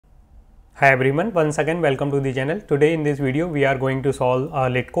Hi everyone, once again welcome to the channel. Today in this video we are going to solve a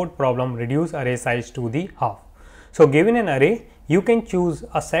Leetcode problem, reduce array size to the half. So given an array, you can choose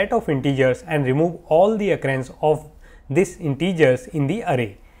a set of integers and remove all the occurrence of these integers in the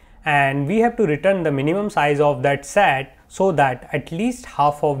array, and we have to return the minimum size of that set so that at least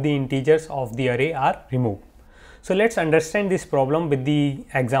half of the integers of the array are removed. So let's understand this problem with the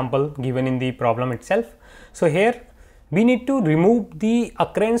example given in the problem itself. So here we need to remove the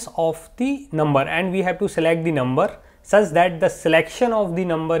occurrence of the number, and we have to select the number such that the selection of the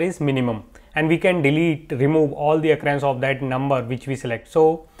number is minimum, and we can remove all the occurrence of that number which we select.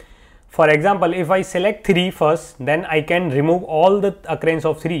 So for example, if I select 3 first, then I can remove all the occurrence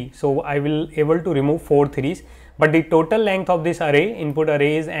of 3. So I will able to remove 4 3s, but the total length of this array, input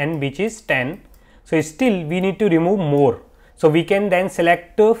array, is n, which is 10. So still we need to remove more. So we can then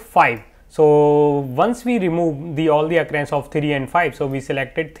select 5. So once we remove all the occurrence of 3 and 5, so we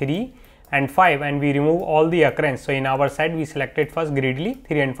selected 3 and 5 and we remove all the occurrence. So in our set we selected first greedily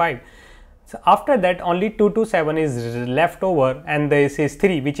 3 and 5. So after that only 2 to 7 is left over, and this is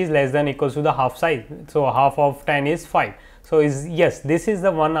 3, which is less than equals to the half size. So half of 10 is 5. So yes, this is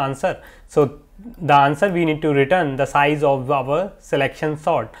the one answer. So the answer, we need to return the size of our selection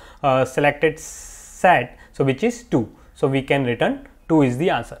selected set, so which is 2. So we can return 2 is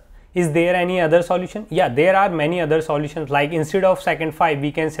the answer. Is there any other solution? Yeah, there are many other solutions, like instead of second 5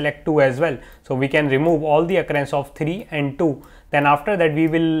 we can select 2 as well. So we can remove all the occurrence of 3 and 2. Then after that we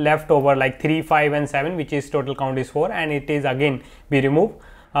will left over like 3, 5 and 7, which is total count is 4, and it is again we remove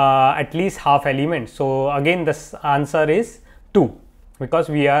at least half element. So again this answer is 2, because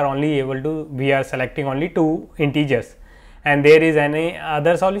we are selecting only 2 integers. And there is any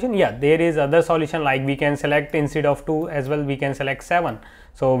other solution? Yeah, there is other solution, like we can select instead of 2 as well, we can select 7.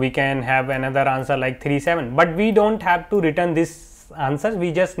 So we can have another answer like 3, 7, but we don't have to return this answer.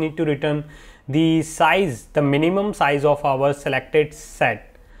 We just need to return the size, the minimum size of our selected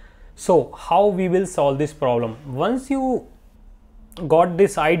set. So how we will solve this problem? Once you got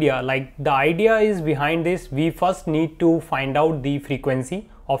this idea, like the idea is behind this, we first need to find out the frequency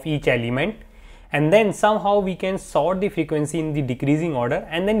of each element, and then somehow we can sort the frequency in the decreasing order,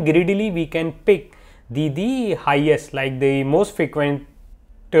 and then greedily we can pick the highest, like the most frequent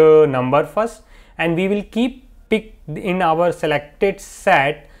number first, and we will keep pick in our selected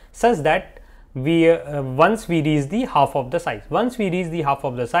set such that we once we reach the half of the size. Once we reach the half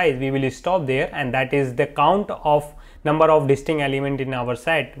of the size, we will stop there, and that is the count of number of distinct element in our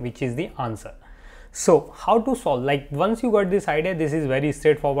set, which is the answer. So how to solve? Like once you got this idea, this is very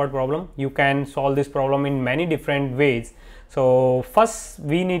straightforward problem. You can solve this problem in many different ways. So first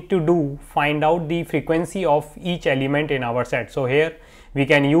we need to find out the frequency of each element in our set. So here we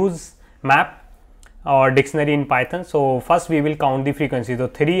can use map or dictionary in Python. So first we will count the frequency. So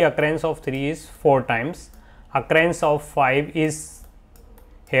occurrence of 3 is 4 times, occurrence of 5 is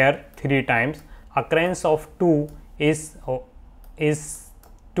here 3 times, occurrence of 2 is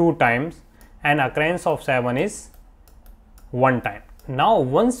 2 times, and occurrence of 7 is 1 time. Now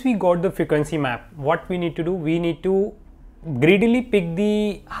once we got the frequency map, what we need to do? We need to greedily pick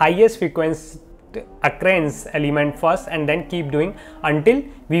the highest frequency occurrence element first, and then keep doing until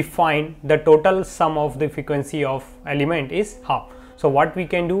we find the total sum of the frequency of element is half. So what we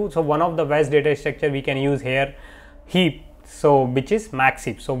can do? So one of the best data structure we can use here, heap, so which is max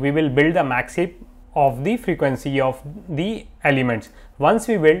heap. So we will build the max heap of the frequency of the elements. Once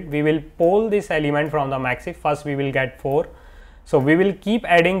we build, we will pull this element from the max heap. First we will get 4. So we will keep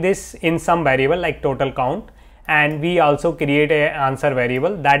adding this in some variable like total count, and we also create a answer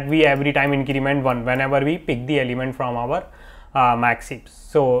variable that we every time increment 1 whenever we pick the element from our max heap.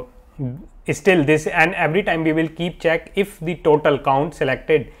 So still this, and every time we will keep check if the total count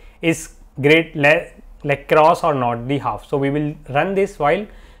selected is like cross or not the half. So we will run this while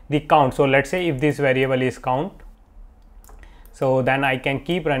the count. So let's say if this variable is count, so then I can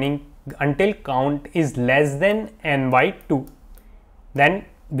keep running until count is less than n by 2. Then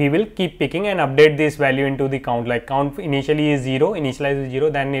we will keep picking and update this value into the count, like count initially is 0, initialize is 0,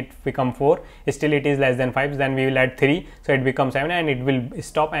 then it become 4, still it is less than 5, then we will add 3, so it becomes 7, and it will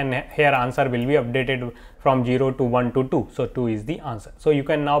stop, and here answer will be updated from 0 to 1 to 2. So 2 is the answer. So you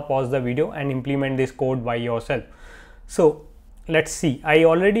can now pause the video and implement this code by yourself. So let's see, I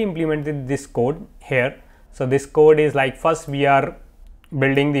already implemented this code here. So this code is like, first we are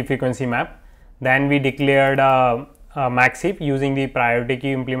building the frequency map, then we declared max heap using the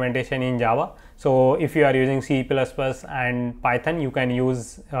PriorityQueue implementation in Java. So if you are using C++ and Python, you can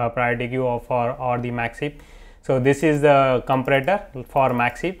use PriorityQueue or the max heap. So this is the comparator for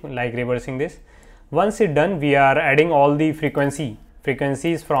max heap, like reversing this. Once it's done, we are adding all the frequency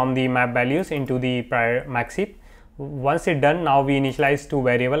frequencies from the map values into the prior max heap. Once it done, now we initialize two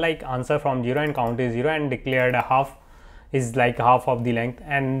variable like answer from 0 and count is 0 and declared a half is like half of the length,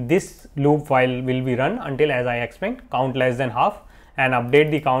 and this loop while will be run until, as I explained, count less than half and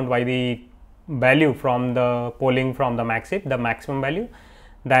update the count by the value from the polling from the max heap, the maximum value,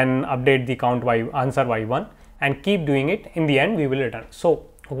 then update the count by answer by 1 and keep doing it. In the end we will return. So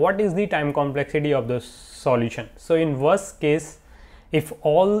what is the time complexity of the solution? So in worst case, if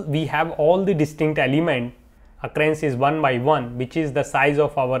we have all the distinct element occurrence is 1 by 1, which is the size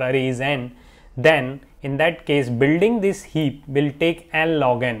of our array is n, then in that case building this heap will take n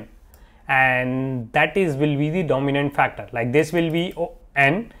log n, and that will be the dominant factor. Like this will be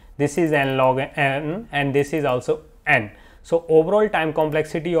n, this is n log n, and this is also n. So overall time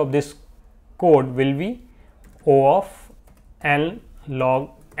complexity of this code will be O of n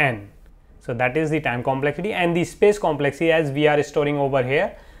log n. So that is the time complexity, and the space complexity as we are storing over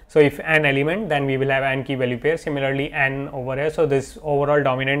here. So if n element, then we will have n key value pair, similarly n over here. So this overall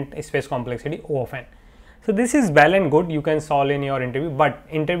dominant space complexity O of n. So this is well and good, you can solve in your interview, but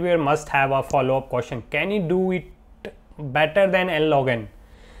interviewer must have a follow-up question: can you do it better than n log n?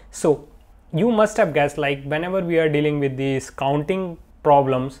 So you must have guessed, like whenever we are dealing with these counting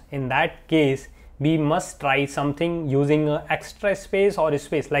problems, in that case we must try something using extra space or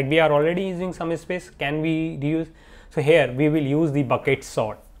space. Like we are already using some space, can we reuse? So here we will use the bucket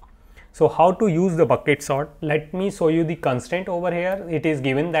sort. So how to use the bucket sort? Let me show you the constraint over here. It is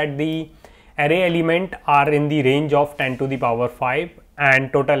given that the array element are in the range of 10 to the power 5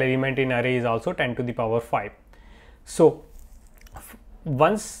 and total element in array is also 10 to the power 5. So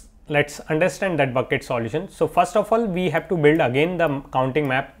once let's understand that bucket solution. So first of all we have to build again the counting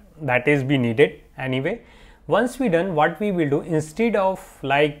map, that is be needed anyway. Once we done, what we will do, instead of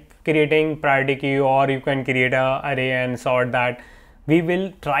like creating priority queue, or you can create a array and sort that, we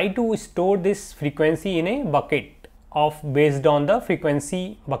will try to store this frequency in a bucket of based on the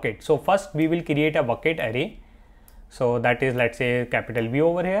frequency bucket. So first we will create a bucket array. So that is, let's say, capital V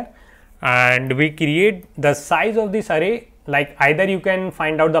over here, and we create the size of this array. Like either you can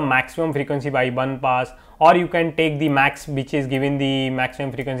find out the maximum frequency by one pass, or you can take the max which is given, the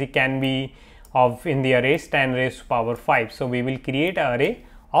maximum frequency can be of in the arrays 10 raised to power 5. So we will create an array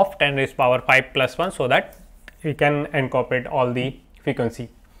of 10 raised to power 5 plus 1 so that we can incorporate all the frequency.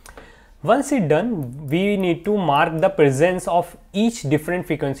 Once it done, we need to mark the presence of each different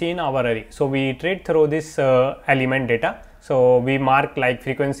frequency in our array. So we iterate through this element data. So we mark like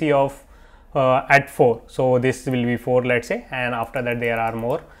frequency of at 4. So this will be 4, let's say, and after that there are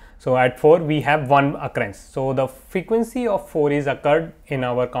more. So at 4 we have one occurrence. So the frequency of 4 is occurred in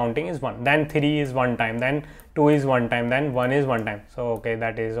our counting is 1. Then 3 is one time. Then 2 is one time. Then 1 is one time. So okay,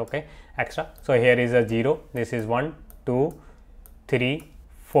 that is okay extra. So here is a 0. This is 1, 2, 3,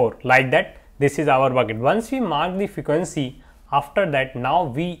 4, like that. This is our bucket. Once we mark the frequency, after that now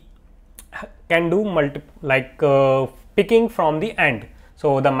we can do picking from the end.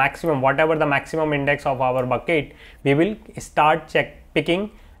 So the maximum, whatever the maximum index of our bucket, we will start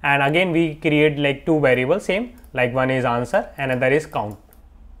picking, and again we create like two variables same, like one is answer, another is count.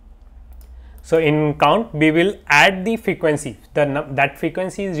 So in count we will add the frequency, that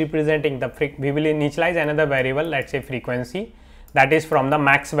frequency is representing the we will initialize another variable, let's say frequency, that is from the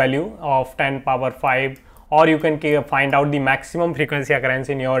max value of 10 power 5, or you can find out the maximum frequency occurrence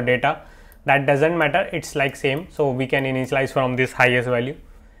in your data, that doesn't matter, it's like same. So we can initialize from this highest value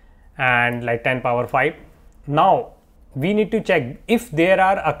and like 10 power 5. Now we need to check if there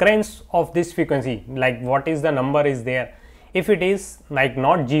are occurrence of this frequency, like what is the number is there. If it is like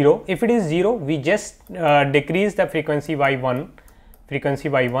not 0, if it is 0, we just decrease the frequency by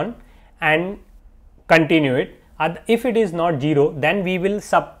 1 and continue it. If it is not 0, then we will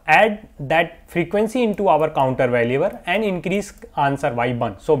add that frequency into our counter variable and increase answer by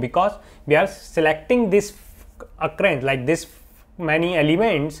 1. So because we are selecting this occurrence, like this many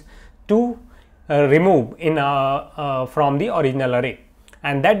elements to remove in from the original array,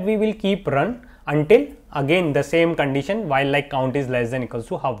 and that we will keep run until again the same condition, while like count is less than equals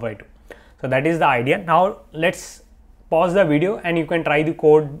to half by 2. So that is the idea. Now let's pause the video and you can try the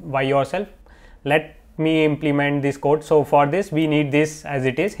code by yourself. Let me implement this code. So for this we need this as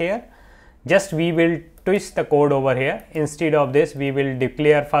it is here. Just we will twist the code over here. Instead of this, we will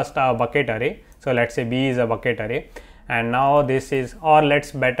declare first a bucket array. So let's say B is a bucket array, and now this is, or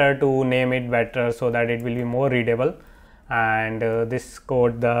let's better to name it better so that it will be more readable. And this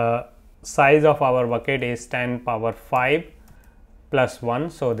code, the size of our bucket is 10 power 5 plus 1.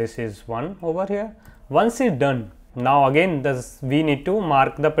 So this is 1 over here. Once it's done, now again we need to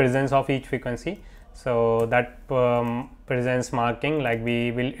mark the presence of each frequency. So that presents marking like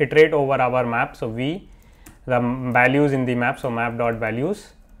we will iterate over our map. So the values in the map, so map dot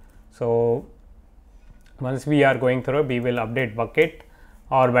values. So once we are going through, we will update bucket,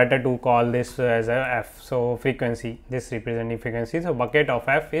 or better to call this as a f. So frequency, this representing frequency. So bucket of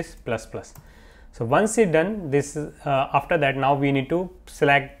f is plus plus. So once it done this, after that now we need to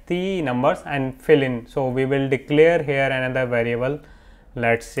select the numbers and fill in. So we will declare here another variable,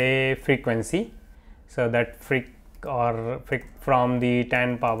 let's say frequency. So that from the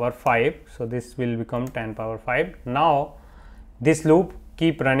 10 power 5. So this will become 10 power 5. Now this loop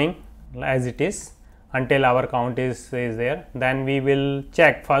keep running as it is until our count is there. Then we will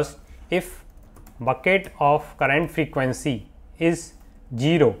check first if bucket of current frequency is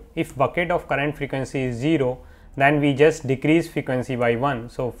 0. If bucket of current frequency is 0, then we just decrease frequency by 1.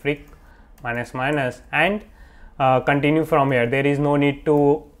 So fric minus minus and continue from here. There is no need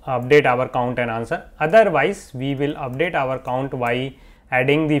to update our count and answer. Otherwise we will update our count by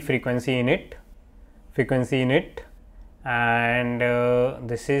adding the frequency in it, and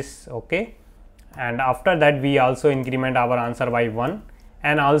this is okay. And after that we also increment our answer by 1,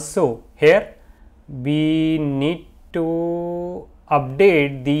 and also here we need to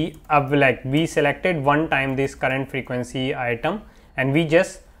update the like we selected one time this current frequency item and we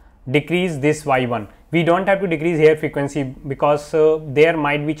just decrease this by 1. We don't have to decrease here frequency because there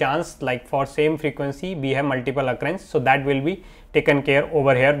might be chance like for same frequency we have multiple occurrence. So that will be taken care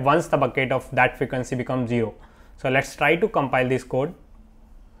over here once the bucket of that frequency becomes 0. So let's try to compile this code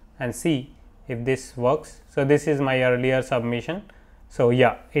and see if this works. So this is my earlier submission. So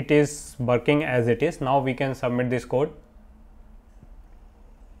yeah, it is working as it is. Now we can submit this code.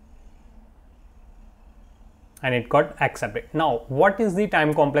 And it got accepted. Now what is the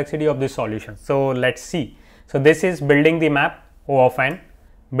time complexity of this solution? So let's see. So this is building the map O of n,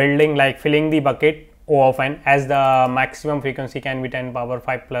 building like filling the bucket O of n, as the maximum frequency can be 10 power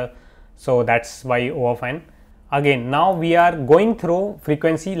 5 plus. So that's why O of n. Again now we are going through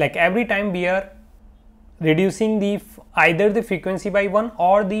frequency, like every time we are reducing the either the frequency by 1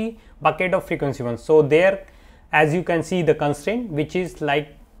 or the bucket of frequency 1. So there, as you can see, the constraint which is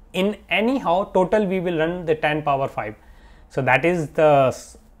like in anyhow total we will run the 10 power 5. So that is the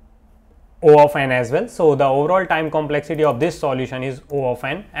O of n as well. So the overall time complexity of this solution is O of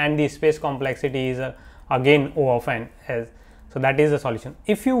n, and the space complexity is again O of n. So that is the solution.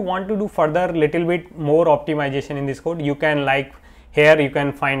 If you want to do further little bit more optimization in this code, you can like here you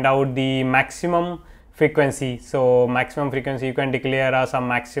can find out the maximum frequency. So maximum frequency, you can declare some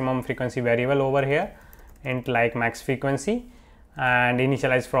maximum frequency variable over here, int like max frequency, and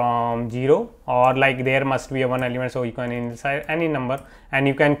initialize from 0, or like there must be a one element, so you can initialize any number and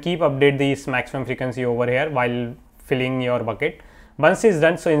you can keep update this maximum frequency over here while filling your bucket. Once it's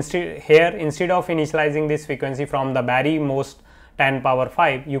done, so instead of initializing this frequency from the very most 10 power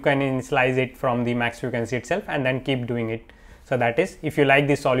 5, you can initialize it from the max frequency itself and then keep doing it. So that is, if you like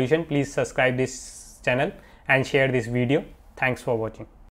this solution, please subscribe this channel and share this video. Thanks for watching.